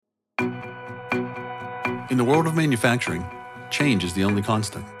In the world of manufacturing, change is the only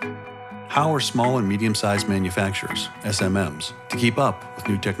constant. How are small and medium-sized manufacturers, SMMs, to keep up with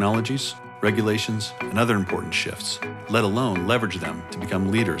new technologies, regulations, and other important shifts, let alone leverage them to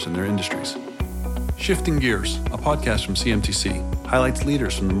become leaders in their industries? Shifting Gears, a podcast from CMTC, highlights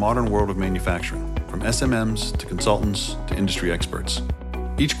leaders from the modern world of manufacturing, from SMMs to consultants to industry experts.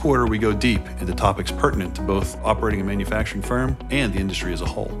 Each quarter, we go deep into topics pertinent to both operating a manufacturing firm and the industry as a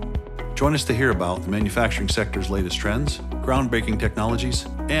whole. Join us to hear about the manufacturing sector's latest trends, groundbreaking technologies,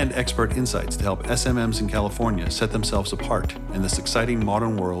 and expert insights to help SMMs in California set themselves apart in this exciting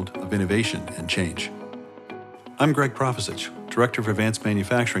modern world of innovation and change. I'm Greg Profisich, Director of Advanced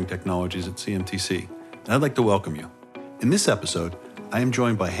Manufacturing Technologies at CMTC, and I'd like to welcome you. In this episode, I am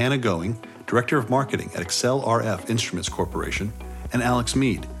joined by Hannah Going, Director of Marketing at Excel RF Instruments Corporation, and Alex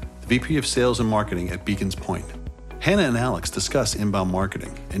Mead, the VP of Sales and Marketing at Beacons Point. Hannah and Alex discuss inbound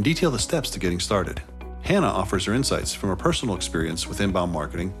marketing and detail the steps to getting started. Hannah offers her insights from her personal experience with inbound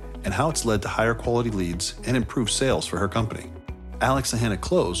marketing and how it's led to higher quality leads and improved sales for her company. Alex and Hannah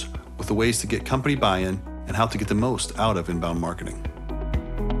close with the ways to get company buy-in and how to get the most out of inbound marketing.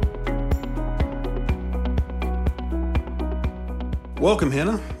 Welcome,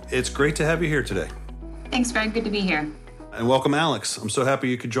 Hannah. It's great to have you here today. Thanks, Greg. Good to be here. And welcome, Alex. I'm so happy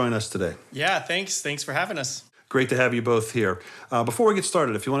you could join us today. Yeah, thanks. Thanks for having us. Great to have you both here. Before we get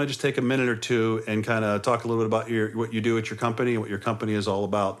started, if you want to just take a minute or two and kind of talk a little bit about what you do at your company and what your company is all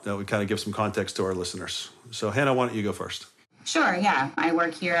about, that would kind of give some context to our listeners. So Hannah, why don't you go first? Sure, yeah. I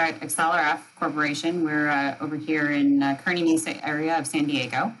work here at Excel RF Corporation. We're over here in Kearny Mesa area of San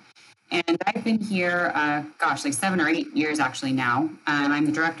Diego. And I've been here, like 7 or 8 years actually now. I'm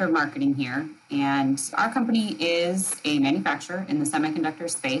the Director of Marketing here. And our company is a manufacturer in the semiconductor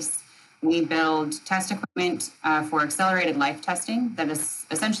space. We build test equipment for accelerated life testing that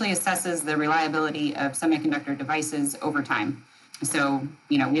essentially assesses the reliability of semiconductor devices over time. So,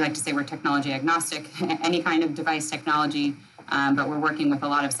 we like to say we're technology agnostic, any kind of device technology, but we're working with a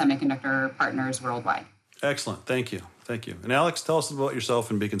lot of semiconductor partners worldwide. Excellent. Thank you. And Alex, tell us about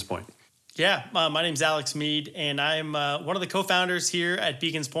yourself and Beacons Point. Yeah, my name's Alex Mead, and I'm one of the co-founders here at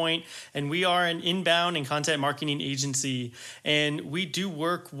Beacons Point, and we are an inbound and content marketing agency, and we do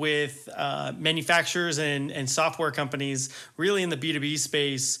work with manufacturers and software companies really in the B2B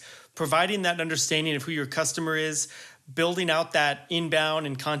space, providing that understanding of who your customer is, building out that inbound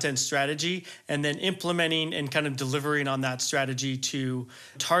and content strategy, and then implementing and kind of delivering on that strategy to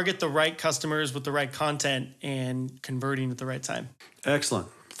target the right customers with the right content and converting at the right time. Excellent.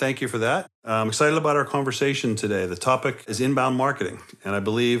 Thank you for that. I'm excited about our conversation today. The topic is inbound marketing, and I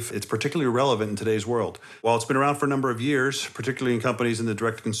believe it's particularly relevant in today's world. While it's been around for a number of years, particularly in companies in the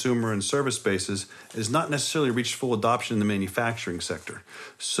direct-to-consumer and service spaces, it has not necessarily reached full adoption in the manufacturing sector.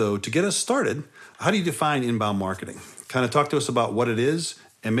 So to get us started, how do you define inbound marketing? Kind of talk to us about what it is,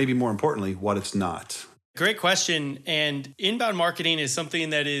 and maybe more importantly, what it's not. Great question. And inbound marketing is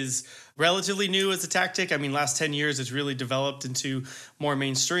something that is relatively new as a tactic. I mean, last 10 years, it's really developed into more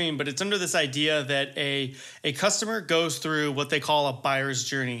mainstream, but it's under this idea that a customer goes through what they call a buyer's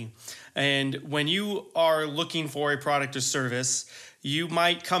journey. And when you are looking for a product or service, you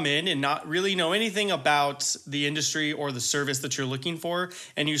might come in and not really know anything about the industry or the service that you're looking for,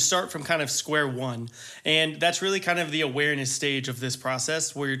 and you start from kind of square one. And that's really kind of the awareness stage of this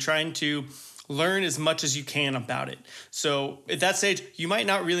process where you're trying to learn as much as you can about it. So at that stage, you might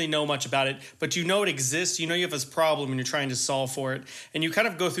not really know much about it, but you know it exists. You know you have this problem and you're trying to solve for it. And you kind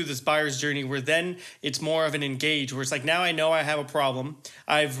of go through this buyer's journey where then it's more of an engage, where it's like, now I know I have a problem.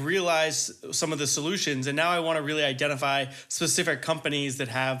 I've realized some of the solutions, and now I want to really identify specific companies that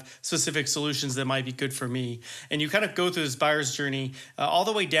have specific solutions that might be good for me. And you kind of go through this buyer's journey all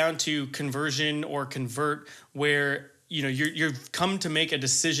the way down to conversion or convert, where you've come to make a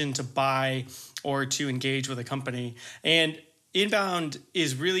decision to buy or to engage with a company. And inbound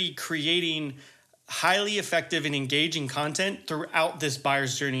is really creating highly effective and engaging content throughout this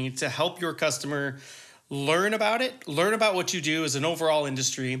buyer's journey to help your customer learn about it, learn about what you do as an overall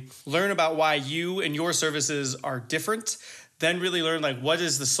industry, learn about why you and your services are different, then really learn what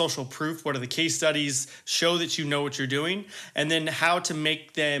is the social proof, what are the case studies, show that you know what you're doing, and then how to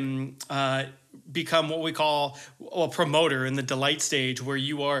make them become what we call a promoter in the delight stage, where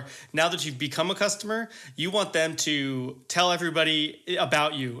you are, now that you've become a customer, you want them to tell everybody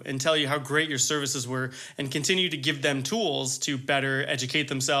about you and tell you how great your services were, and continue to give them tools to better educate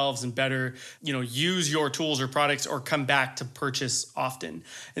themselves and better, use your tools or products, or come back to purchase often.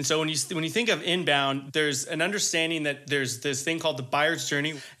 And so when you think of inbound, there's an understanding that there's this thing called the buyer's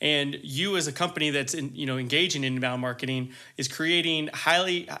journey, and you as a company that's engaging in inbound marketing is creating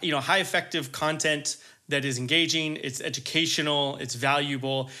high effective content that is engaging, it's educational, it's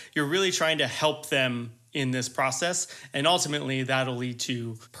valuable. You're really trying to help them in this process. And ultimately, that'll lead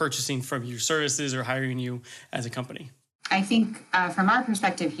to purchasing from your services or hiring you as a company. I think from our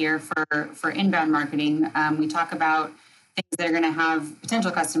perspective here for inbound marketing, we talk about things that are going to have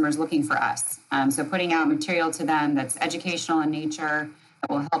potential customers looking for us. So putting out material to them that's educational in nature, that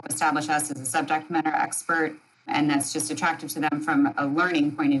will help establish us as a subject matter expert, and that's just attractive to them from a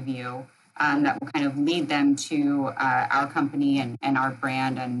learning point of view, that will kind of lead them to our company and our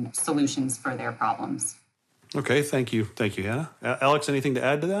brand and solutions for their problems. Okay, thank you. Thank you, Hannah. Alex, anything to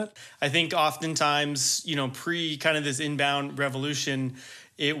add to that? I think oftentimes, pre kind of this inbound revolution,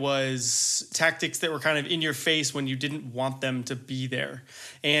 it was tactics that were kind of in your face when you didn't want them to be there.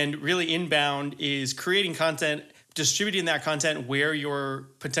 And really inbound is creating content, distributing that content where your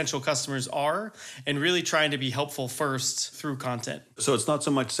potential customers are, and really trying to be helpful first through content. So it's not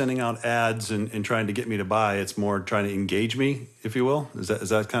so much sending out ads and trying to get me to buy, it's more trying to engage me, if you will. Is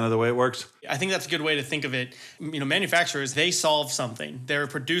that kind of the way it works? I think that's a good way to think of it. Manufacturers, they solve something. They're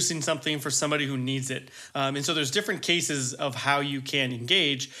producing something for somebody who needs it. And so there's different cases of how you can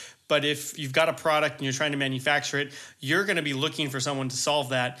engage. But if you've got a product and you're trying to manufacture it, you're going to be looking for someone to solve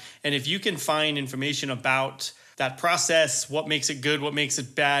that. And if you can find information about that process, what makes it good, what makes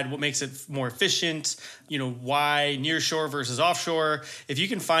it bad, what makes it more efficient, why nearshore versus offshore. If you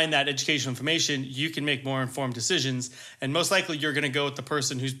can find that educational information, you can make more informed decisions. And most likely you're going to go with the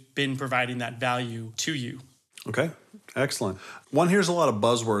person who's been providing that value to you. Okay, excellent. One hears a lot of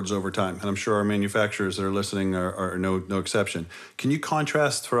buzzwords over time, and I'm sure our manufacturers that are listening are no exception. Can you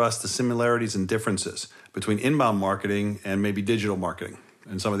contrast for us the similarities and differences between inbound marketing and maybe digital marketing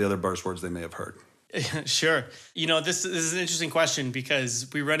and some of the other buzzwords they may have heard? Sure. This is an interesting question because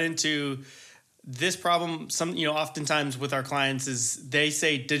we run into this problem oftentimes with our clients is they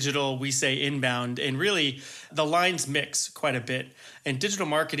say digital, we say inbound, and really the lines mix quite a bit. And digital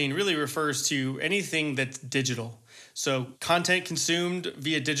marketing really refers to anything that's digital. So content consumed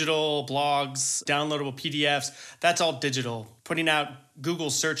via digital, blogs, downloadable PDFs, that's all digital. Putting out Google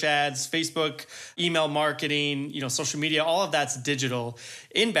search ads, Facebook, email marketing, social media, all of that's digital.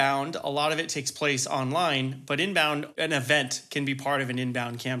 Inbound, a lot of it takes place online, but inbound, an event can be part of an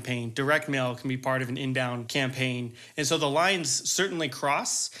inbound campaign. Direct mail can be part of an inbound campaign. And so the lines certainly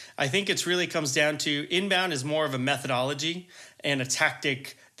cross. I think it really comes down to inbound is more of a methodology and a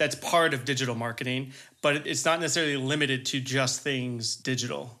tactic that's part of digital marketing, but it's not necessarily limited to just things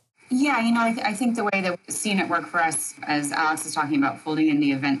digital. Yeah, I think the way that we've seen it work for us, as Alex is talking about, folding in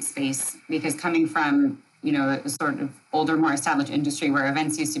the event space, because coming from, a sort of older, more established industry where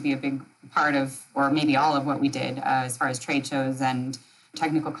events used to be a big part of, or maybe all of what we did as far as trade shows and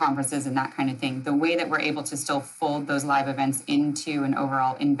technical conferences and that kind of thing, the way that we're able to still fold those live events into an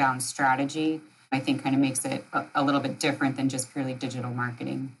overall inbound strategy, I think kind of makes it a little bit different than just purely digital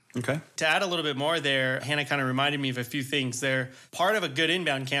marketing. Okay. To add a little bit more there, Hannah kind of reminded me of a few things there. Part of a good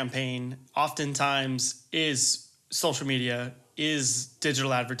inbound campaign oftentimes is social media, is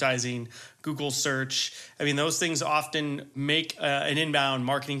digital advertising, Google search. Those things often make an inbound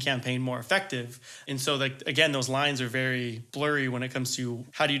marketing campaign more effective. And so, again, those lines are very blurry when it comes to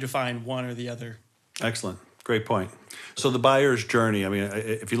how do you define one or the other. Excellent. Great point. So the buyer's journey,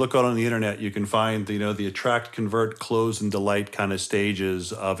 if you look out on the internet, you can find, the attract, convert, close, and delight kind of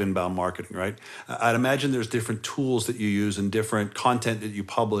stages of inbound marketing, right? I'd imagine there's different tools that you use and different content that you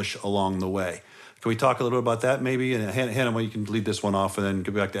publish along the way. Can we talk a little bit about that maybe? And Hannah, you can lead this one off and then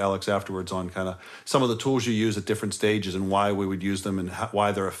go back to Alex afterwards on kind of some of the tools you use at different stages and why we would use them and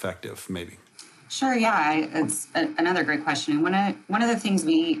why they're effective maybe. Sure, yeah, it's another great question. One of the things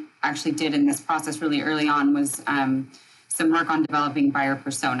we actually did in this process really early on was some work on developing buyer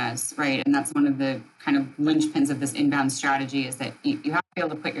personas, right? And that's one of the kind of linchpins of this inbound strategy is that you have to be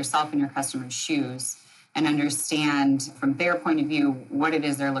able to put yourself in your customer's shoes and understand from their point of view what it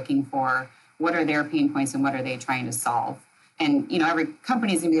is they're looking for, what are their pain points, and what are they trying to solve. And, every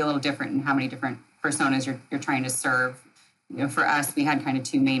company is going to be a little different in how many different personas you're trying to serve. For us, we had kind of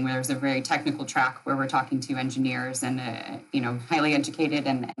two main, where there's a very technical track where we're talking to engineers and, highly educated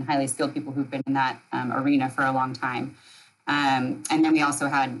and highly skilled people who've been in that arena for a long time. And then we also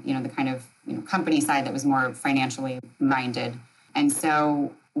had, the kind of company side that was more financially minded. And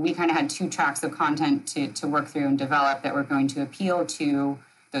so we kind of had two tracks of content to work through and develop that were going to appeal to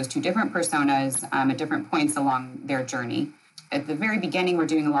those two different personas at different points along their journey. At the very beginning, we're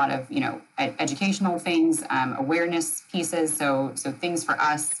doing a lot of, educational things, awareness pieces. So things for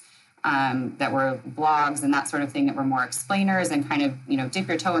us that were blogs and that sort of thing that were more explainers and kind of, dip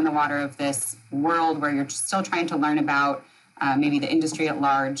your toe in the water of this world where you're still trying to learn about maybe the industry at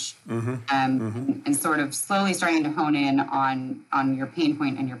large, and sort of slowly starting to hone in on your pain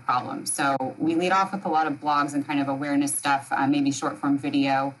point and your problem. So we lead off with a lot of blogs and kind of awareness stuff, maybe short form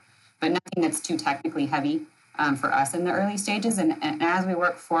video, but nothing that's too technically heavy for us in the early stages. And as we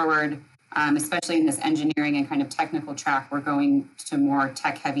work forward, especially in this engineering and kind of technical track, we're going to more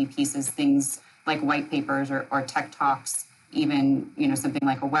tech heavy pieces, things like white papers or tech talks, even, something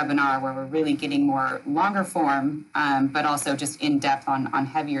like a webinar where we're really getting more longer form, but also just in depth on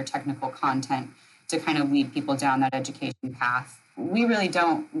heavier technical content to kind of lead people down that education path. We really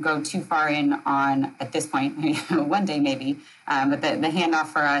don't go too far in on, at this point, one day maybe, but the handoff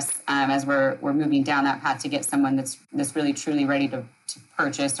for us as we're moving down that path to get someone that's really truly ready to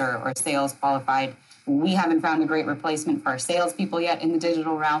purchase or sales qualified. We haven't found a great replacement for our salespeople yet in the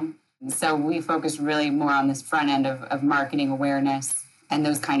digital realm. So we focus really more on this front end of marketing awareness and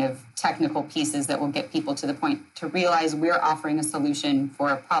those kind of technical pieces that will get people to the point to realize we're offering a solution for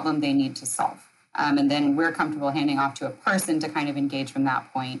a problem they need to solve. And then we're comfortable handing off to a person to kind of engage from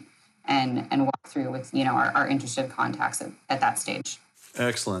that point and walk through with, our interested contacts at that stage.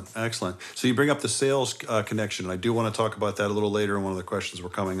 Excellent. So you bring up the sales connection, and I do want to talk about that a little later in one of the questions we're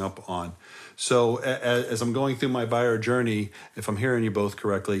coming up on. So as I'm going through my buyer journey, if I'm hearing you both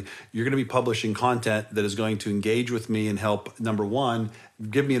correctly, you're going to be publishing content that is going to engage with me and help, number one,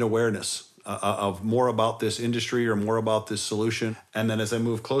 give me an awareness of more about this industry or more about this solution. And then as I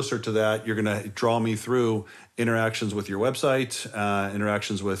move closer to that, you're going to draw me through interactions with your website,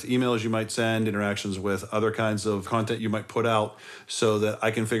 interactions with emails you might send, interactions with other kinds of content you might put out so that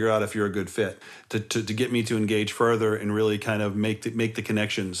I can figure out if you're a good fit to get me to engage further and really kind of make the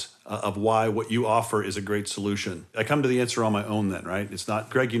connections of why what you offer is a great solution. I come to the answer on my own then, right? It's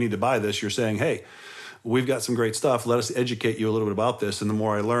not, Greg, you need to buy this. You're saying, hey, we've got some great stuff. Let us educate you a little bit about this. And the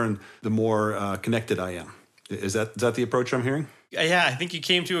more I learn, the more connected I am. Is that the approach I'm hearing? Yeah, I think you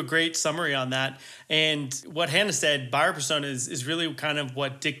came to a great summary on that. And what Hannah said, buyer persona is really kind of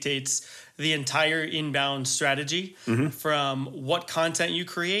what dictates the entire inbound strategy, from what content you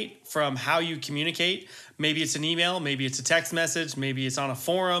create, from how you communicate. Maybe it's an email, maybe it's a text message, maybe it's on a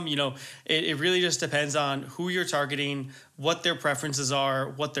forum. It really just depends on who you're targeting, what their preferences are,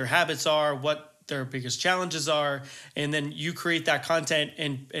 what their habits are, what their biggest challenges are, and then you create that content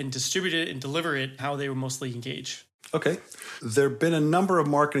and distribute it and deliver it how they will mostly engage. Okay. There have been a number of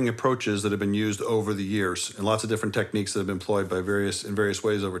marketing approaches that have been used over the years and lots of different techniques that have been employed by in various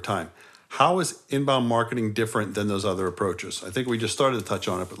ways over time. How is inbound marketing different than those other approaches? I think we just started to touch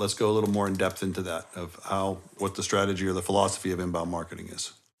on it, but let's go a little more in depth into that of what the strategy or the philosophy of inbound marketing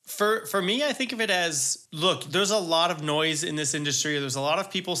is. For me, I think of it as, look, there's a lot of noise in this industry. There's a lot of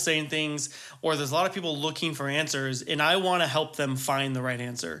people saying things, or there's a lot of people looking for answers, and I want to help them find the right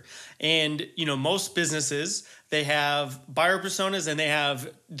answer. And, most businesses, they have buyer personas and they have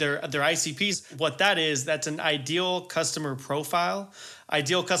their ICPs. What that is, that's an ideal customer profile.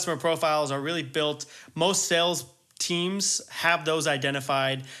 Ideal customer profiles are really built. Most sales teams have those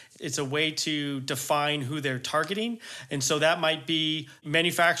identified. It's a way to define who they're targeting. And so that might be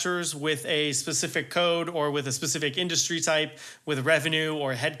manufacturers with a specific code or with a specific industry type, with revenue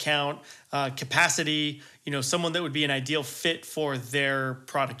or headcount, capacity, someone that would be an ideal fit for their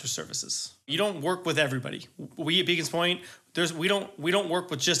product or services. You don't work with everybody. We at Beacons Point, we don't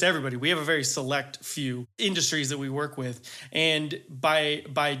work with just everybody. We have a very select few industries that we work with. And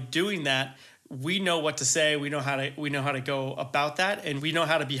by doing that, we know what to say. We know how to go about that, and we know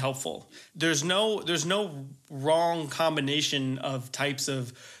how to be helpful. There's no wrong combination of types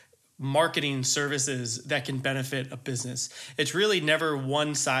of marketing services that can benefit a business. It's really never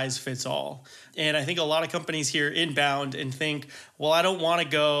one size fits all. And I think a lot of companies hear inbound and think, well, I don't want to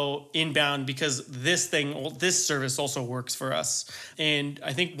go inbound because this service also works for us. And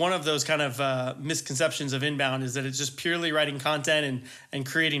I think one of those kind of misconceptions of inbound is that it's just purely writing content and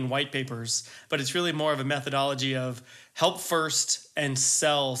creating white papers. But it's really more of a methodology of help first and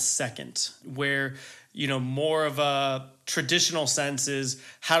sell second, where more of a traditional sense is,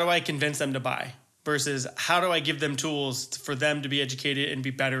 how do I convince them to buy versus how do I give them tools for them to be educated and be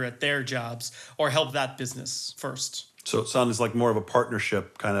better at their jobs or help that business first. So it sounds like more of a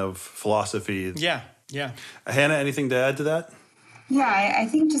partnership kind of philosophy. Yeah. Hannah, anything to add to that? Yeah, I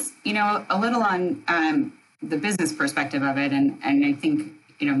think just, a little on the business perspective of it. And I think,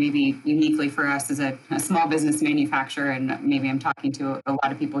 maybe uniquely for us as a small business manufacturer, and maybe I'm talking to a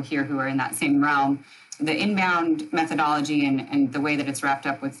lot of people here who are in that same realm, the inbound methodology and the way that it's wrapped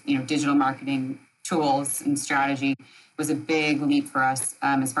up with, digital marketing tools and strategy was a big leap for us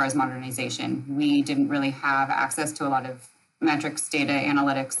as far as modernization. We didn't really have access to a lot of metrics, data,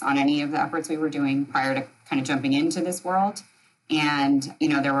 analytics on any of the efforts we were doing prior to kind of jumping into this world. And,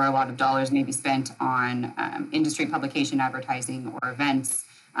 there were a lot of dollars maybe spent on industry publication advertising or events,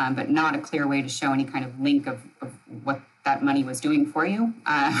 but not a clear way to show any kind of link of what that money was doing for you.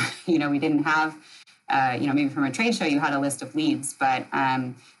 We didn't have, maybe from a trade show, you had a list of leads, but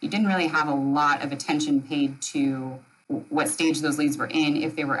you didn't really have a lot of attention paid to what stage those leads were in,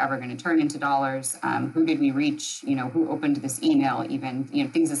 if they were ever going to turn into dollars, who did we reach, who opened this email, even,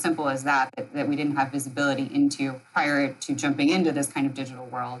 things as simple as that we didn't have visibility into prior to jumping into this kind of digital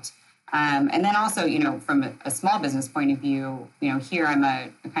world. And then also, from a small business point of view, here I'm a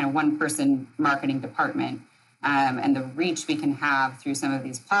kind of one-person marketing department, and the reach we can have through some of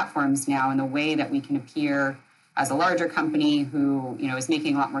these platforms now, and the way that we can appear as a larger company who, is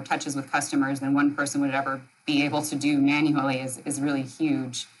making a lot more touches with customers than one person would ever be able to do manually is really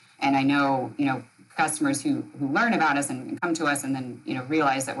huge. And I know, customers who learn about us and come to us and then,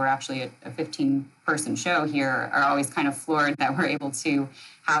 realize that we're actually a 15-person show here are always kind of floored that we're able to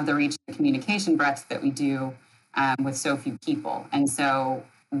have the reach and communication breadth that we do with so few people. And so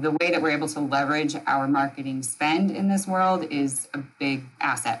the way that we're able to leverage our marketing spend in this world is a big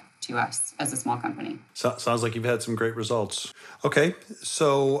asset to us as a small company. Sounds like you've had some great results. Okay,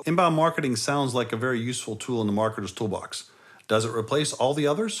 so inbound marketing sounds like a very useful tool in the marketer's toolbox. Does it replace all the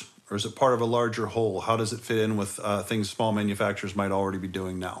others, or is it part of a larger whole? How does it fit in with things small manufacturers might already be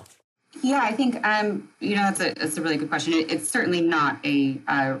doing now? Yeah, I think, that's a really good question. It's certainly not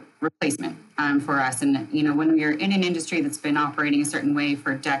a replacement for us. And, when you're in an industry that's been operating a certain way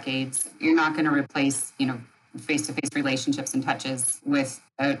for decades, you're not going to replace, face-to-face relationships and touches with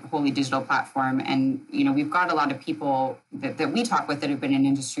a wholly digital platform. And, we've got a lot of people that we talk with that have been in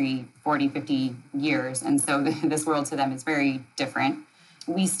industry 40, 50 years. And so this world to them is very different.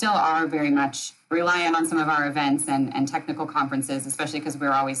 We still are very much reliant on some of our events and technical conferences, especially because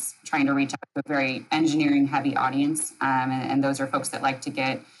we're always trying to reach out to a very engineering heavy audience. And those are folks that like to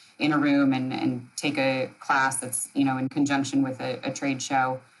get in a room and take a class that's, in conjunction with a trade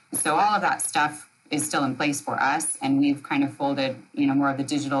show. So all of that stuff is still in place for us. And we've kind of folded, more of the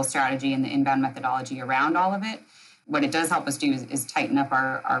digital strategy and the inbound methodology around all of it. What it does help us do is tighten up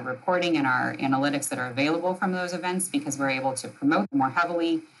our reporting and our analytics that are available from those events, because we're able to promote more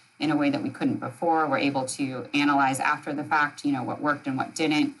heavily in a way that we couldn't before. We're able to analyze after the fact, what worked and what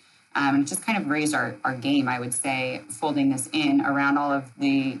didn't. And just kind of raised our game, I would say, folding this in around all of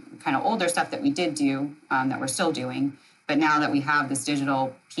the kind of older stuff that we did do, that we're still doing. But now that we have this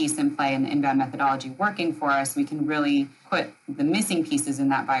digital piece in play and the inbound methodology working for us, we can really put the missing pieces in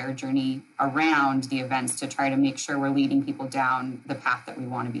that buyer journey around the events to try to make sure we're leading people down the path that we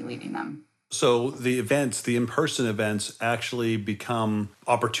want to be leading them. So the events, the in-person events, actually become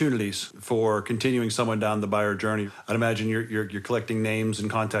opportunities for continuing someone down the buyer journey. I'd imagine you're collecting names and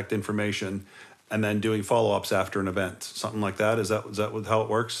contact information and then doing follow-ups after an event, something like that. Is that how it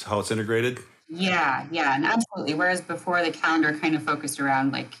works, how it's integrated? Yeah, and absolutely. Whereas before the calendar kind of focused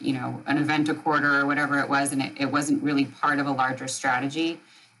around an event a quarter or whatever it was, and it wasn't really part of a larger strategy.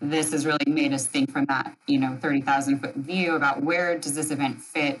 This has really made us think from that, 30,000-foot view about where does this event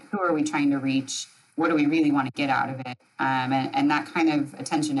fit? Who are we trying to reach? What do we really want to get out of it? And that kind of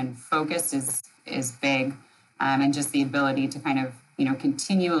attention and focus is big. And just the ability to kind of,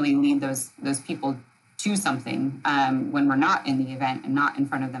 continually lead those people to something when we're not in the event and not in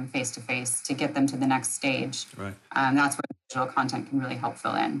front of them face to face to get them to the next stage. Right. That's where digital content can really help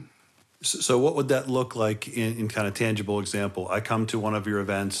fill in. So what would that look like in kind of tangible example? I come to one of your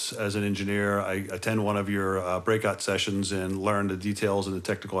events as an engineer. I attend one of your breakout sessions and learn the details and the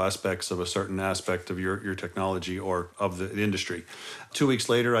technical aspects of a certain aspect of your technology or of the industry. 2 weeks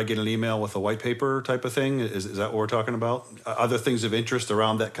later, I get an email with a white paper type of thing. Is that what we're talking about? Other things of interest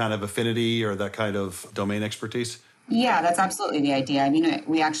around that kind of affinity or that kind of domain expertise? Yeah, that's absolutely the idea.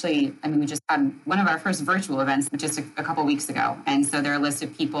 We just had one of our first virtual events just a couple weeks ago. And so there are a list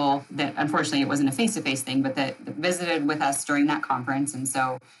of people that, unfortunately, it wasn't a face-to-face thing, but that visited with us during that conference. And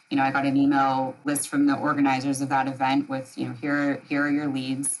so, I got an email list from the organizers of that event with, here are your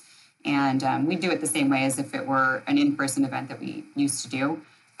leads. And we do it the same way as if it were an in-person event that we used to do.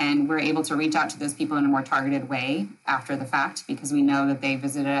 And we're able to reach out to those people in a more targeted way after the fact, because we know that they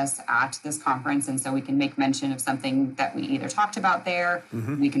visited us at this conference. And so we can make mention of something that we either talked about there.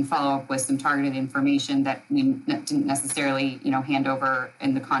 Mm-hmm. We can follow up with some targeted information that we didn't necessarily, hand over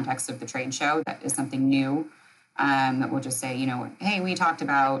in the context of the trade show. That is something new. That we'll just say, hey, we talked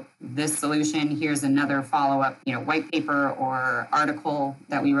about this solution. Here's another follow-up, white paper or article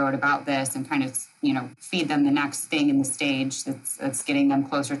that we wrote about this, and kind of, feed them the next thing in the stage that's getting them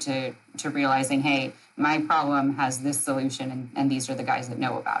closer to realizing, hey, my problem has this solution, and these are the guys that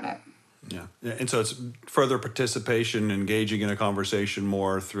know about it. Yeah. And so it's further participation, engaging in a conversation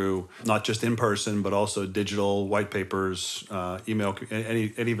more through not just in person, but also digital, white papers, email,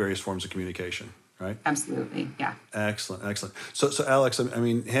 any various forms of communication, right? Absolutely. Yeah. Excellent, excellent. So Alex, I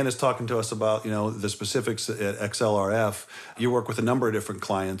mean, Hannah's talking to us about, the specifics at XLRF. You work with a number of different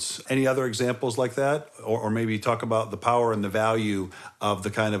clients. Any other examples like that? Or maybe talk about the power and the value of the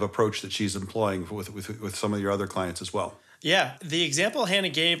kind of approach that she's employing with some of your other clients as well. Yeah, the example Hannah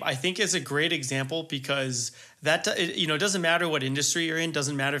gave, I think, is a great example because it doesn't matter what industry you're in,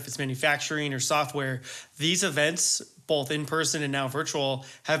 doesn't matter if it's manufacturing or software. These events, both in person and now virtual,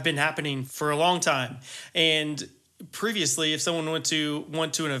 have been happening for a long time. And previously, if someone went to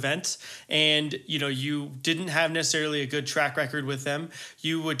an event and you didn't have necessarily a good track record with them,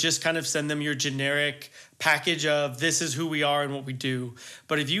 you would just kind of send them your generic package of this is who we are and what we do.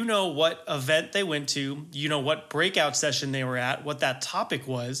 But if you know what event they went to, what breakout session they were at, what that topic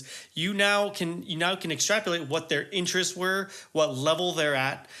was, you now can extrapolate what their interests were, what level they're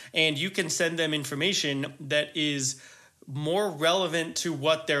at, and you can send them information that is more relevant to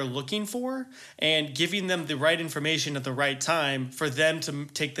what they're looking for and giving them the right information at the right time for them to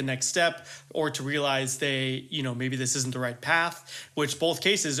take the next step or to realize maybe this isn't the right path, which both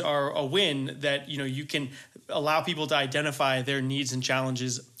cases are a win that, you can allow people to identify their needs and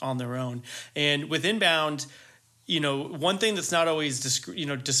challenges on their own. And with inbound, one thing that's not always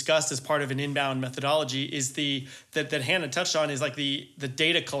discussed as part of an inbound methodology is that Hannah touched on is like the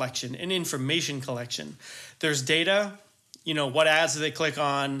data collection and information collection. There's data. What ads do they click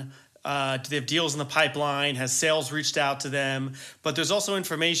on? Do they have deals in the pipeline? Has sales reached out to them? But there's also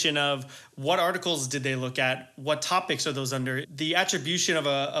information of what articles did they look at? What topics are those under? The attribution of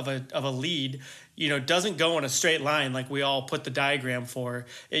a lead, doesn't go in a straight line like we all put the diagram for.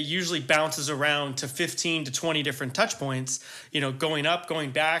 It usually bounces around to 15 to 20 different touch points, going up, going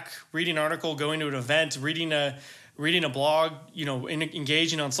back, reading an article, going to an event, reading a blog,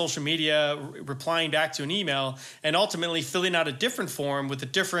 engaging on social media, replying back to an email, and ultimately filling out a different form with a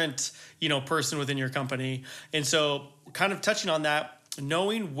different, person within your company. And so kind of touching on that,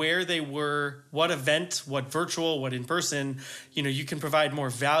 knowing where they were, what event, what virtual, what in person, you can provide more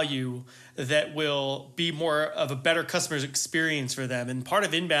value that will be more of a better customer experience for them. And part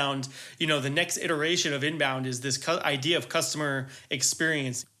of inbound, the next iteration of inbound is this idea of customer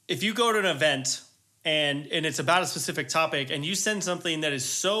experience. If you go to an event, and it's about a specific topic, and you send something that is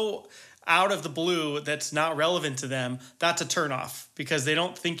so out of the blue that's not relevant to them, that's a turnoff because they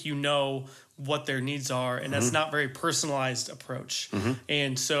don't think what their needs are, and that's not very personalized approach.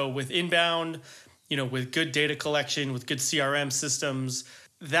 And so with inbound, with good data collection, with good CRM systems,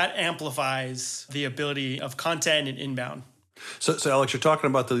 that amplifies the ability of content and inbound. So Alex, you're talking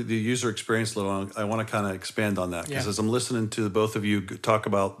about the user experience a little. I want to kind of expand on that because as I'm listening to both of you talk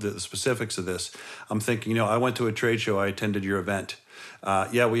about the specifics of this, I'm thinking, I went to a trade show, I attended your event.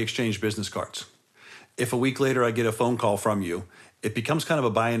 We exchanged business cards. If a week later I get a phone call from you, it becomes kind of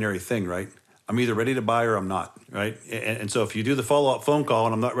a binary thing, right? I'm either ready to buy or I'm not, right? And so if you do the follow-up phone call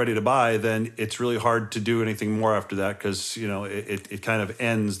and I'm not ready to buy, then it's really hard to do anything more after that because, it kind of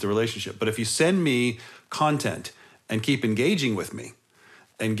ends the relationship. But if you send me content and keep engaging with me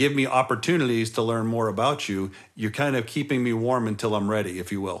and give me opportunities to learn more about you, you're kind of keeping me warm until I'm ready,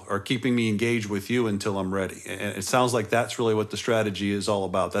 if you will, or keeping me engaged with you until I'm ready. And it sounds like that's really what the strategy is all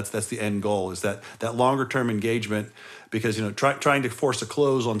about. That's the end goal, is that longer term engagement, because trying to force a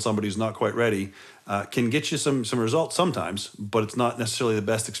close on somebody who's not quite ready can get you some results sometimes, but it's not necessarily the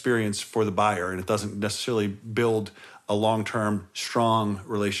best experience for the buyer, and it doesn't necessarily build a long-term, strong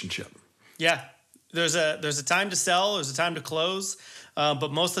relationship. Yeah. There's a time to sell, there's a time to close,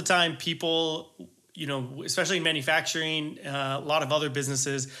 but most of the time people, especially in manufacturing, a lot of other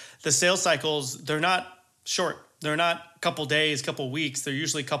businesses, the sales cycles, they're not short. They're not a couple days, couple weeks. They're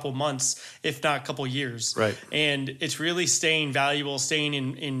usually a couple months, if not a couple years. Right. And it's really staying valuable, staying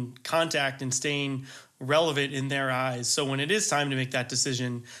in contact and staying relevant in their eyes. So when it is time to make that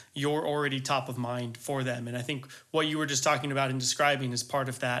decision, you're already top of mind for them. And I think what you were just talking about and describing is part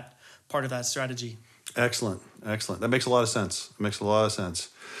of that strategy. Excellent. That makes a lot of sense.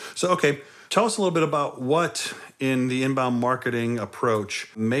 So, okay, tell us a little bit about what in the inbound marketing approach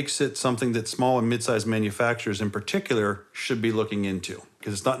makes it something that small and mid-sized manufacturers in particular should be looking into,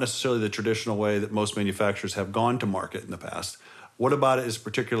 because it's not necessarily the traditional way that most manufacturers have gone to market in the past. What about it is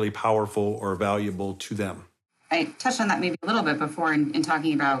particularly powerful or valuable to them? I touched on that maybe a little bit before in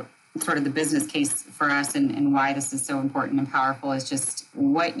talking about sort of the business case for us and why this is so important and powerful is just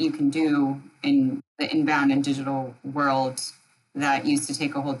what you can do in the inbound and digital world that used to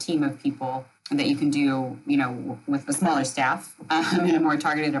take a whole team of people that you can do, with a smaller staff in a more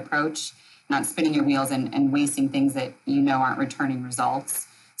targeted approach, not spinning your wheels and wasting things that aren't returning results.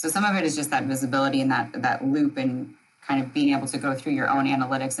 So some of it is just that visibility and that loop, and kind of being able to go through your own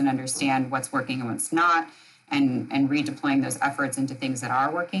analytics and understand what's working and what's not, and redeploying those efforts into things that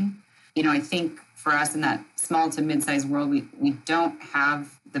are working. I think for us in that small to mid-sized world, we don't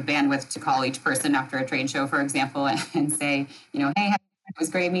have the bandwidth to call each person after a trade show, for example, and say, hey, it was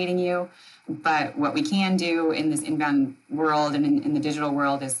great meeting you. But what we can do in this inbound world and in the digital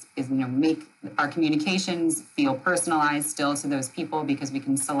world is make our communications feel personalized still to those people, because we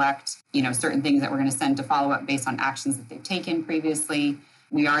can select, certain things that we're going to send to follow up based on actions that they've taken previously.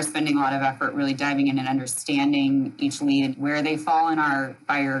 We are spending a lot of effort really diving in and understanding each lead, where they fall in our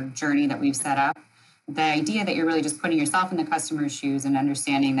buyer journey that we've set up. The idea that you're really just putting yourself in the customer's shoes and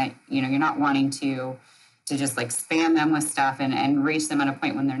understanding that, you're not wanting to just like spam them with stuff and reach them at a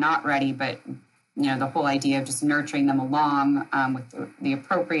point when they're not ready. But, the whole idea of just nurturing them along with the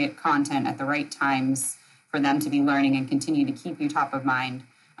appropriate content at the right times for them to be learning and continue to keep you top of mind.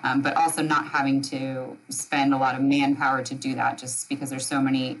 But also not having to spend a lot of manpower to do that, just because there's so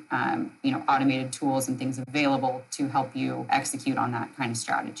many, automated tools and things available to help you execute on that kind of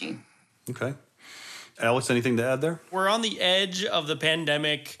strategy. Okay. Alex, anything to add there? We're on the edge of the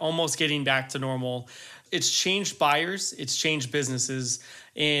pandemic, almost getting back to normal. It's changed buyers, it's changed businesses,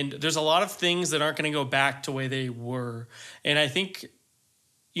 and there's a lot of things that aren't going to go back to the way they were. And I think,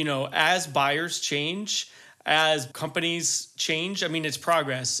 as buyers change, as companies change, it's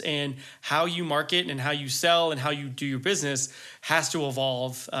progress, and how you market and how you sell and how you do your business has to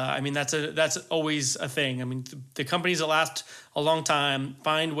evolve. That's always a thing. The companies that last a long time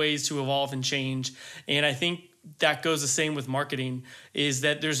find ways to evolve and change. And I think that goes the same with marketing, is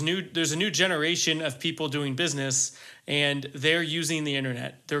that there's a new generation of people doing business, and they're using the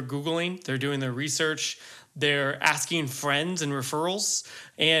internet. They're Googling, they're doing their research, they're asking friends and referrals.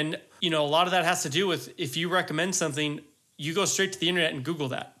 And, a lot of that has to do with, if you recommend something, you go straight to the internet and Google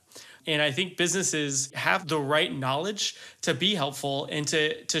that. And I think businesses have the right knowledge to be helpful and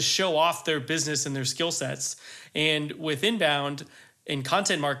to show off their business and their skill sets. And with inbound and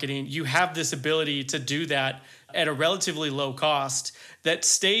content marketing, you have this ability to do that at a relatively low cost that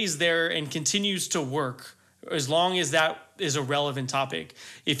stays there and continues to work as long as that is a relevant topic.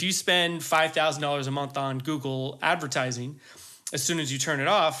 If you spend $5,000 a month on Google advertising, as soon as you turn it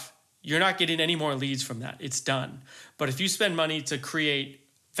off, you're not getting any more leads from that. It's done. But if you spend money to create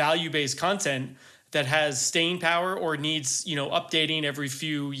value-based content that has staying power or needs, updating every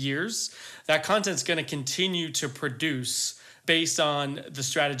few years, that content's going to continue to produce based on the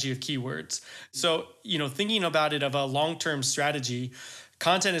strategy of keywords. So, thinking about it of a long-term strategy,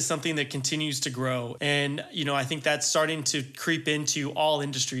 content is something that continues to grow. And, I think that's starting to creep into all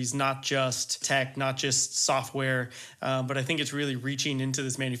industries, not just tech, not just software, but I think it's really reaching into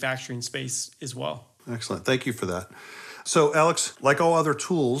this manufacturing space as well. Excellent. Thank you for that. So, Alex, like all other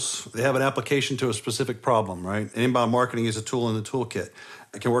tools, they have an application to a specific problem, right? And inbound marketing is a tool in the toolkit.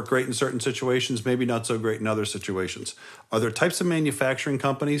 It can work great in certain situations, maybe not so great in other situations. Are there types of manufacturing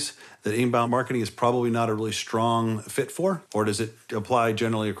companies that inbound marketing is probably not a really strong fit for? Or does it apply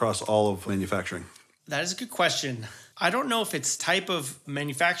generally across all of manufacturing? That is a good question. I don't know if it's type of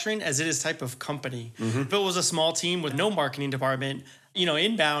manufacturing as it is type of company. Mm-hmm. If it was a small team with no marketing department,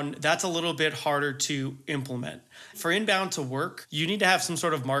 inbound, that's a little bit harder to implement. For inbound to work, you need to have some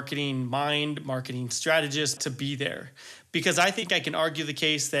sort of marketing mind, marketing strategist to be there. Because I think I can argue the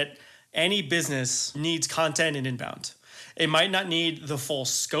case that any business needs content in inbound. It might not need the full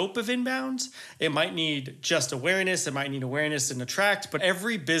scope of inbound. It might need just awareness. It might need awareness and attract, but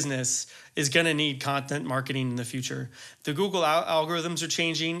every business is going to need content marketing in the future. The Google algorithms are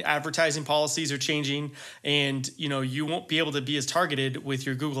changing, advertising policies are changing, and you won't be able to be as targeted with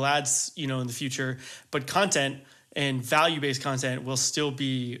your Google ads, in the future, but content and value-based content will still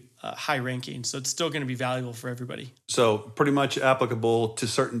be high ranking. So it's still going to be valuable for everybody. So pretty much applicable to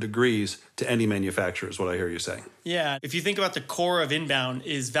certain degrees to any manufacturer is what I hear you saying. Yeah. If you think about the core of inbound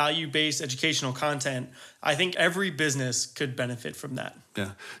is value-based educational content, I think every business could benefit from that.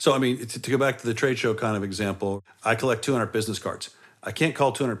 Yeah. So, to go back to the trade show kind of example, I collect 200 business cards. I can't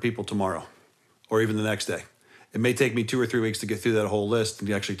call 200 people tomorrow or even the next day. It may take me 2 or 3 weeks to get through that whole list and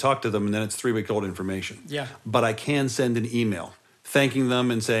actually talk to them, and then it's 3-week-old information. Yeah. But I can send an email thanking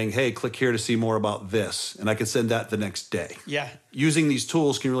them and saying, hey, click here to see more about this. And I can send that the next day. Yeah. Using these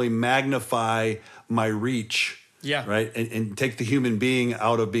tools can really magnify my reach. Yeah. Right. And take the human being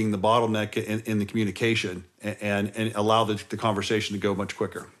out of being the bottleneck in the communication and allow the conversation to go much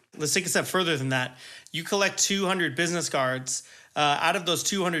quicker. Let's take a step further than that. You collect 200 business cards. out of those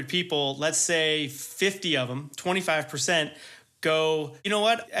 200 people, let's say 50 of them, 25%, go, you know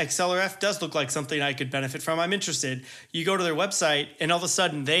what, AcceleRF does look like something I could benefit from. I'm interested. You go to their website, and all of a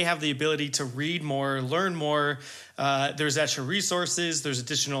sudden they have the ability to read more, learn more. There's extra resources. There's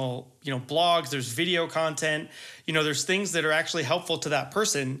additional, blogs. There's video content. There's things that are actually helpful to that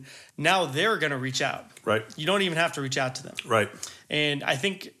person. Now they're going to reach out. Right. You don't even have to reach out to them. Right. And I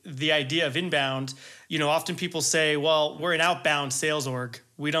think the idea of inbound, often people say, well, we're an outbound sales org.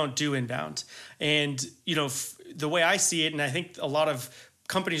 We don't do inbound. And, the way I see it, and I think a lot of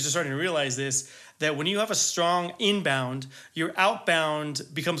companies are starting to realize this, that when you have a strong inbound, your outbound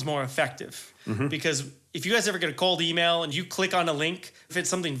becomes more effective. Mm-hmm. Because if you guys ever get a cold email and you click on a link, if it's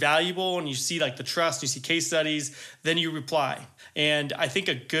something valuable and you see like the trust, you see case studies, then you reply. And I think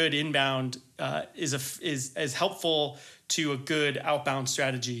a good inbound is as helpful to a good outbound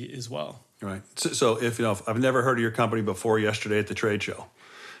strategy as well. Right. So if I've never heard of your company before yesterday at the trade show,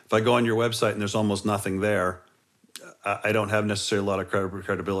 if I go on your website and there's almost nothing there, I don't have necessarily a lot of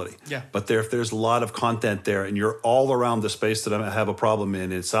credibility. Yeah. But if there's a lot of content there and you're all around the space that I have a problem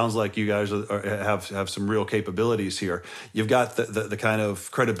in, it sounds like you guys have some real capabilities here. You've got the kind of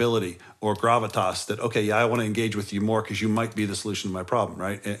credibility or gravitas that, okay, yeah, I want to engage with you more because you might be the solution to my problem,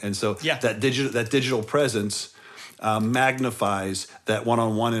 right? And so that digital presence magnifies that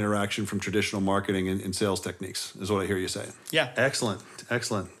one-on-one interaction from traditional marketing and sales techniques, is what I hear you saying. Yeah. Excellent.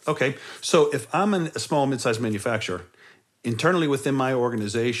 Okay, so if I'm a small, mid-sized manufacturer, internally within my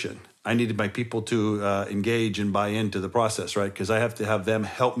organization, I needed my people to engage and buy into the process, right? Because I have to have them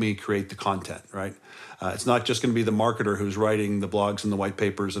help me create the content, right? It's not just going to be the marketer who's writing the blogs and the white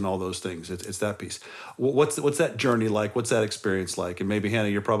papers and all those things. It's that piece. What's that journey like? What's that experience like? And maybe, Hannah,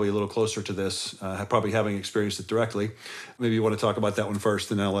 you're probably a little closer to this, probably having experienced it directly. Maybe you want to talk about that one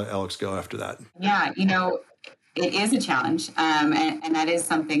first, and then I'll let Alex go after that. Yeah, it is a challenge, and that is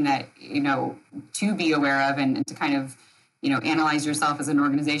something that, to be aware of and to kind of, analyze yourself as an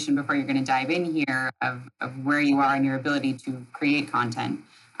organization before you're going to dive in here of where you are and your ability to create content.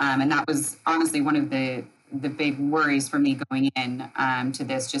 And that was honestly one of the big worries for me going in to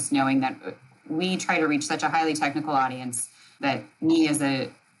this, just knowing that we try to reach such a highly technical audience that me as a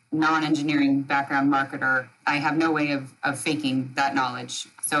non-engineering background marketer, I have no way of faking that knowledge.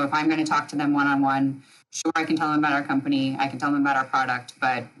 So if I'm going to talk to them one-on-one, sure, I can tell them about our company, I can tell them about our product,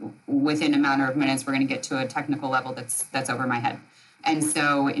 but within a matter of minutes, we're going to get to a technical level that's over my head. And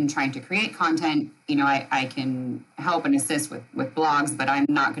so in trying to create content, I can help and assist with blogs, but I'm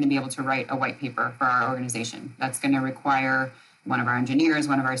not going to be able to write a white paper for our organization. That's going to require one of our engineers,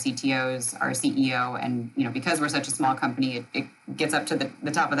 one of our CTOs, our CEO. And, because we're such a small company, it gets up to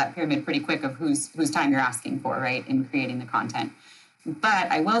the top of that pyramid pretty quick of whose time you're asking for, right, in creating the content.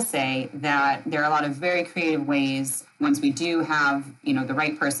 But I will say that there are a lot of very creative ways, once we do have, the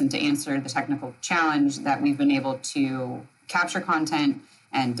right person to answer the technical challenge, that we've been able to capture content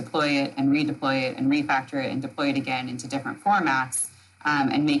and deploy it and redeploy it and refactor it and deploy it again into different formats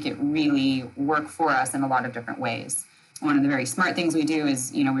and make it really work for us in a lot of different ways. One of the very smart things we do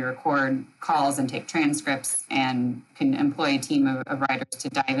is, we record calls and take transcripts and can employ a team of writers to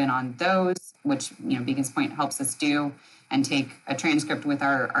dive in on those, which, Beacons Point helps us do, and take a transcript with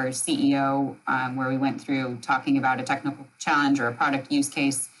our CEO where we went through talking about a technical challenge or a product use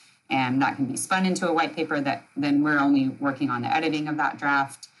case, and that can be spun into a white paper that then we're only working on the editing of that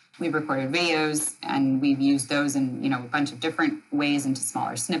draft. We've recorded videos, and we've used those in, a bunch of different ways into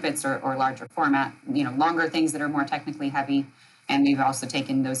smaller snippets or larger format, longer things that are more technically heavy. And we've also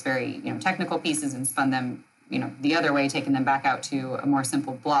taken those very, technical pieces and spun them, the other way, taken them back out to a more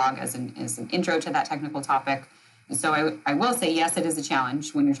simple blog as an intro to that technical topic. So I will say, yes, it is a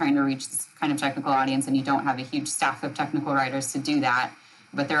challenge when you're trying to reach this kind of technical audience and you don't have a huge staff of technical writers to do that.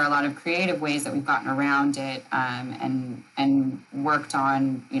 But there are a lot of creative ways that we've gotten around it and worked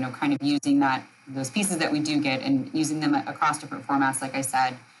on, kind of using those pieces that we do get and using them across different formats, like I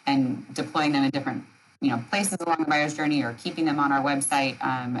said, and deploying them in different, places along the buyer's journey or keeping them on our website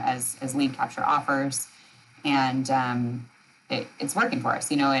as lead capture offers. And it's working for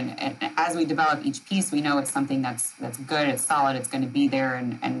us, and as we develop each piece, we know it's something that's good, it's solid, it's going to be there.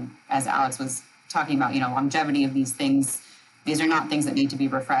 And as Alex was talking about, longevity of these things, these are not things that need to be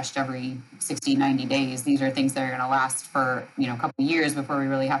refreshed every 60, 90 days. These are things that are going to last for, a couple of years before we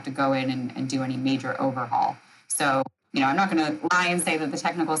really have to go in and do any major overhaul. So, I'm not going to lie and say that the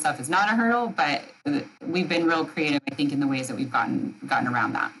technical stuff is not a hurdle, but we've been real creative, I think, in the ways that we've gotten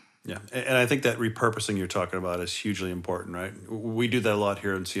around that. Yeah, and I think that repurposing you're talking about is hugely important, right? We do that a lot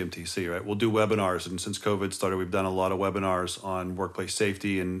here in CMTC, right? We'll do webinars, and since COVID started, we've done a lot of webinars on workplace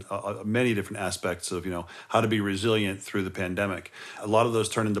safety and many different aspects of, how to be resilient through the pandemic. A lot of those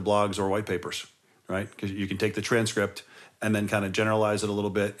turn into blogs or white papers, right? Because you can take the transcript and then kind of generalize it a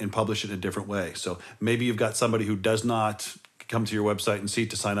little bit and publish it in a different way. So maybe you've got somebody who does not come to your website and see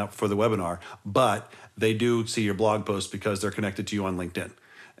to sign up for the webinar, but they do see your blog post because they're connected to you on LinkedIn.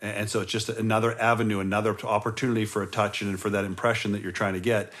 And so it's just another avenue, another opportunity for a touch and for that impression that you're trying to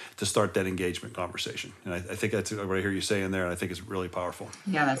get to start that engagement conversation. And I think that's what I hear you saying there. And I think it's really powerful.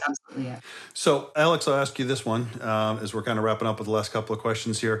 Yeah, that's absolutely it. So, Alex, I'll ask you this one as we're kind of wrapping up with the last couple of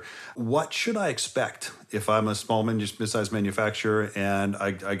questions here. What should I expect if I'm a small, mid-sized manufacturer and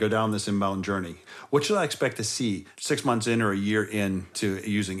I go down this inbound journey? What should I expect to see 6 months in or a year into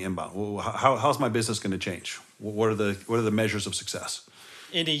using inbound? How's my business going to change? What are the measures of success?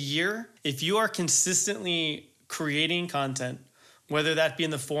 In a year, if you are consistently creating content, whether that be in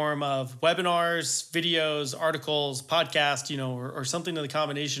the form of webinars, videos, articles, podcasts, or something in the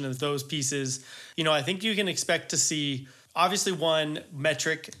combination of those pieces, I think you can expect to see, obviously, one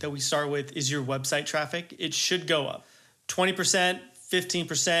metric that we start with is your website traffic. It should go up 20%.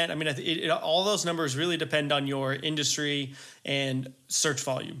 15%. I mean, all those numbers really depend on your industry and search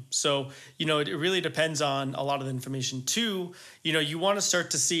volume. So, it really depends on a lot of the information. Two, you want to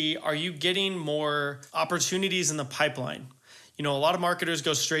start to see, are you getting more opportunities in the pipeline? A lot of marketers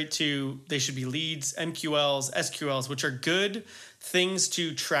go straight to, they should be leads, MQLs, SQLs, which are good things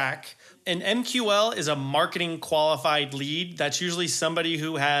to track. An MQL is a marketing qualified lead. That's usually somebody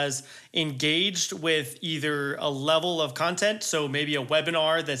who has engaged with either a level of content, so maybe a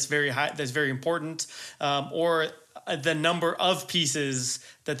webinar that's very high, that's very important, or the number of pieces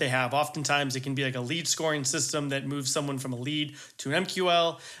that they have. Oftentimes it can be like a lead scoring system that moves someone from a lead to an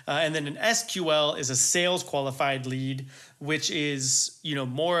MQL. And then an SQL is a sales qualified lead, which is,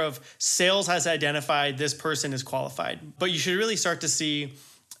 more of sales has identified this person is qualified. But you should really start to see,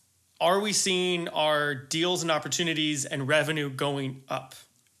 are we seeing our deals and opportunities and revenue going up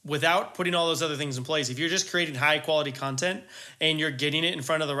without putting all those other things in place? If you're just creating high quality content and you're getting it in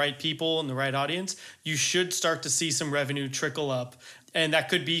front of the right people and the right audience, you should start to see some revenue trickle up. And that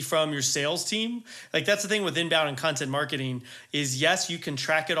could be from your sales team. Like, that's the thing with inbound and content marketing is, yes, you can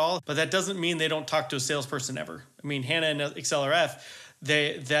track it all, but that doesn't mean they don't talk to a salesperson ever. I mean, Hannah and AccelerF,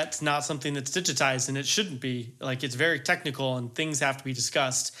 that's not something that's digitized, and it shouldn't be. Like, it's very technical and things have to be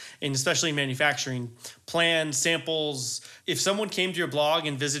discussed, and especially in manufacturing. Plans, samples. If someone came to your blog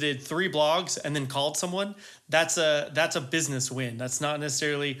and visited 3 blogs and then called someone, that's a business win. That's not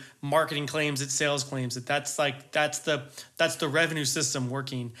necessarily marketing claims, it's sales claims. That's the revenue system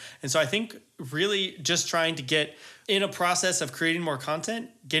working. And so I think really just trying to get in a process of creating more content,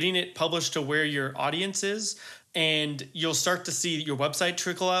 getting it published to where your audience is, and you'll start to see your website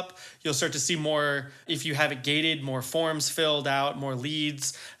trickle up. You'll start to see more, if you have it gated, more forms filled out, more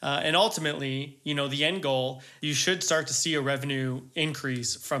leads. And ultimately, the end goal, you should start to see a revenue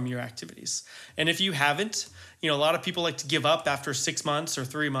increase from your activities. And if you haven't, a lot of people like to give up after 6 months or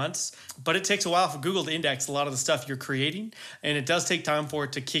 3 months, but it takes a while for Google to index a lot of the stuff you're creating. And it does take time for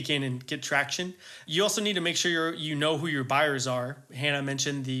it to kick in and get traction. You also need to make sure you know who your buyers are. Hannah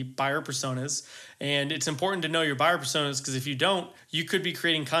mentioned the buyer personas. And it's important to know your buyer personas, because if you don't, you could be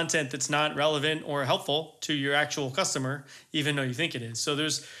creating content that's not relevant or helpful to your actual customer, even though you think it is. So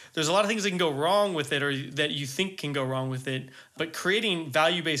there's a lot of things that can go wrong with it, or that you think can go wrong with it. But creating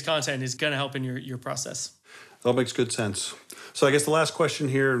value-based content is going to help in your process. That makes good sense. So I guess the last question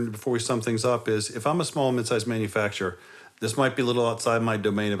here before we sum things up is, if I'm a small, mid-sized manufacturer, this might be a little outside my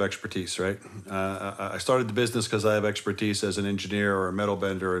domain of expertise, right? I started the business because I have expertise as an engineer or a metal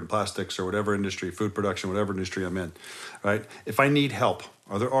bender in plastics or whatever industry, food production, whatever industry I'm in, right? If I need help,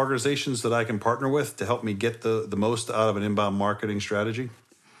 are there organizations that I can partner with to help me get the most out of an inbound marketing strategy?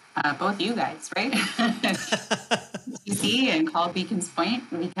 Both you guys, right? TC and Call Beacons Point,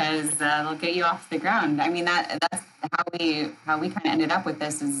 because they'll get you off the ground. I mean, that's how we kind of ended up with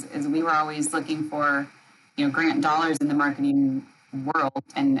this is we were always looking for, grant dollars in the marketing world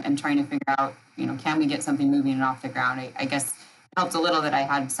and trying to figure out, can we get something moving and off the ground? I guess it helped a little that I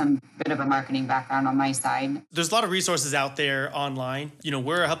had some bit of a marketing background on my side. There's a lot of resources out there online.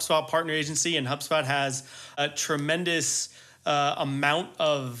 We're a HubSpot partner agency, and HubSpot has a tremendous amount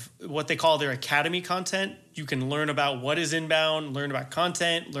of what they call their academy content. You can learn about what is inbound, learn about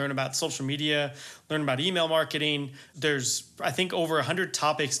content, learn about social media, learn about email marketing. There's, I think, over 100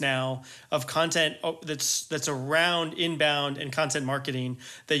 topics now of content that's around inbound and content marketing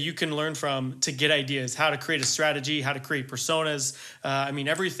that you can learn from to get ideas, how to create a strategy, how to create personas.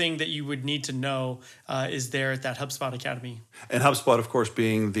 Everything that you would need to know is there at that HubSpot Academy. And HubSpot, of course,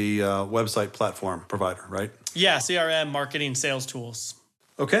 being the website platform provider, right? Yeah, CRM, marketing, sales tools.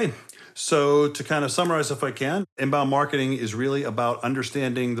 Okay. So to kind of summarize, if I can, inbound marketing is really about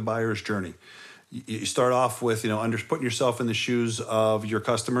understanding the buyer's journey. You start off with, putting yourself in the shoes of your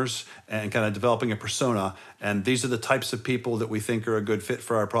customers and kind of developing a persona. And these are the types of people that we think are a good fit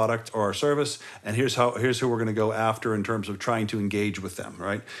for our product or our service. And here's who we're going to go after in terms of trying to engage with them,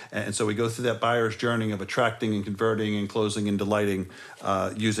 right? And so we go through that buyer's journey of attracting and converting and closing and delighting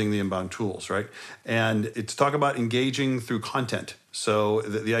using the inbound tools, right? And it's talk about engaging through content. So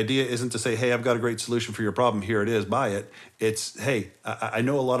the idea isn't to say, hey, I've got a great solution for your problem. Here it is, buy it. It's, hey, I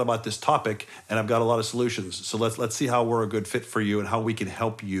know a lot about this topic and I've got a lot of solutions. So let's see how we're a good fit for you and how we can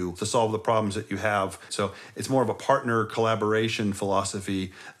help you to solve the problems that you have. So it's more of a partner collaboration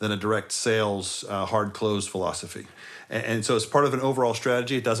philosophy than a direct sales hard close philosophy. And so it's part of an overall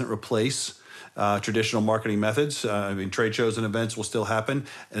strategy. It doesn't replace traditional marketing methods. Trade shows and events will still happen.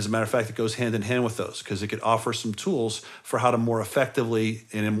 And as a matter of fact, it goes hand in hand with those because it could offer some tools for how to more effectively,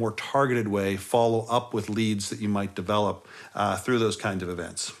 in a more targeted way, follow up with leads that you might develop through those kinds of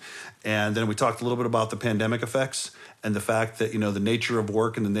events. And then we talked a little bit about the pandemic effects and the fact that, the nature of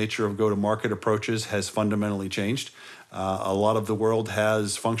work and the nature of go-to-market approaches has fundamentally changed. A lot of the world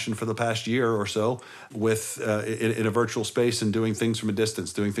has functioned for the past year or so with in a virtual space and doing things from a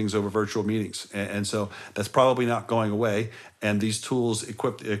distance, doing things over virtual meetings. And so that's probably not going away. And these tools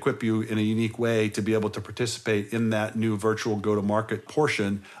equip you in a unique way to be able to participate in that new virtual go-to-market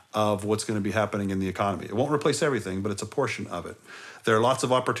portion of what's going to be happening in the economy. It won't replace everything, but it's a portion of it. There are lots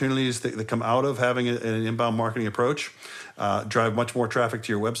of opportunities that come out of having an inbound marketing approach. Drive much more traffic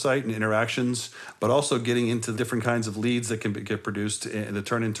to your website and interactions, but also getting into different kinds of leads that can get produced and that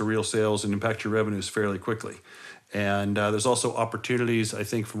turn into real sales and impact your revenues fairly quickly. And there's also opportunities, I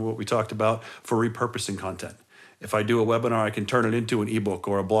think, from what we talked about, for repurposing content. If I do a webinar, I can turn it into an ebook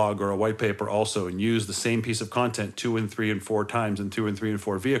or a blog or a white paper also and use the same piece of content 2 and 3 and 4 times in 2 and 3 and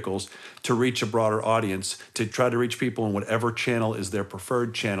 4 vehicles to reach a broader audience, to try to reach people in whatever channel is their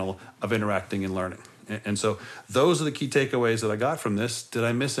preferred channel of interacting and learning. And so those are the key takeaways that I got from this. Did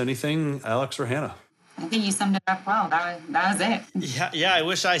I miss anything, Alex or Hannah? I think you summed it up well. That was it. Yeah. I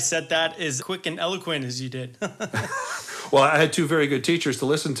wish I said that as quick and eloquent as you did. Well, I had 2 very good teachers to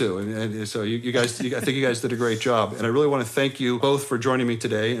listen to, and so you guys, I think you guys did a great job. And I really want to thank you both for joining me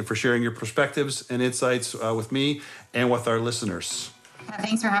today and for sharing your perspectives and insights with me and with our listeners.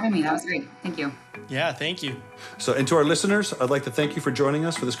 Thanks for having me. That was great. Thank you. Yeah, thank you. So, and to our listeners, I'd like to thank you for joining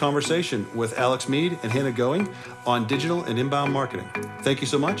us for this conversation with Alex Mead and Hannah Going on digital and inbound marketing. Thank you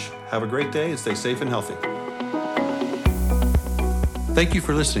so much. Have a great day and stay safe and healthy. Thank you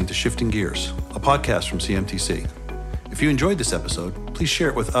for listening to Shifting Gears, a podcast from CMTC. If you enjoyed this episode, please share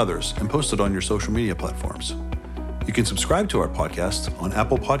it with others and post it on your social media platforms. You can subscribe to our podcast on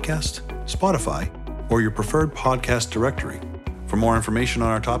Apple Podcast, Spotify, or your preferred podcast directory. For more information on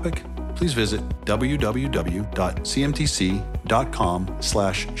our topic, please visit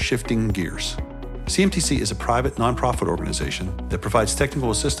www.cmtc.com/shiftinggears. CMTC is a private nonprofit organization that provides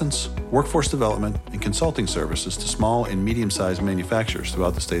technical assistance, workforce development, and consulting services to small and medium-sized manufacturers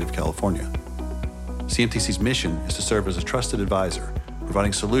throughout the state of California. CMTC's mission is to serve as a trusted advisor,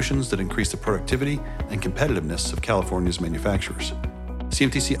 providing solutions that increase the productivity and competitiveness of California's manufacturers.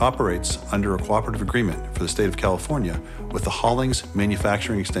 CMTC operates under a cooperative agreement for the state of California with the Hollings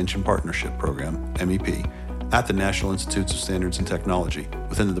Manufacturing Extension Partnership Program, MEP, at the National Institutes of Standards and Technology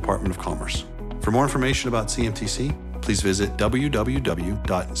within the Department of Commerce. For more information about CMTC, please visit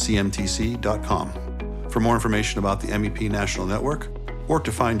www.cmtc.com. For more information about the MEP National Network, or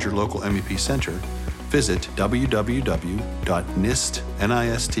to find your local MEP center, visit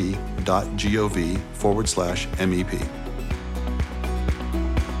www.nist.gov/MEP.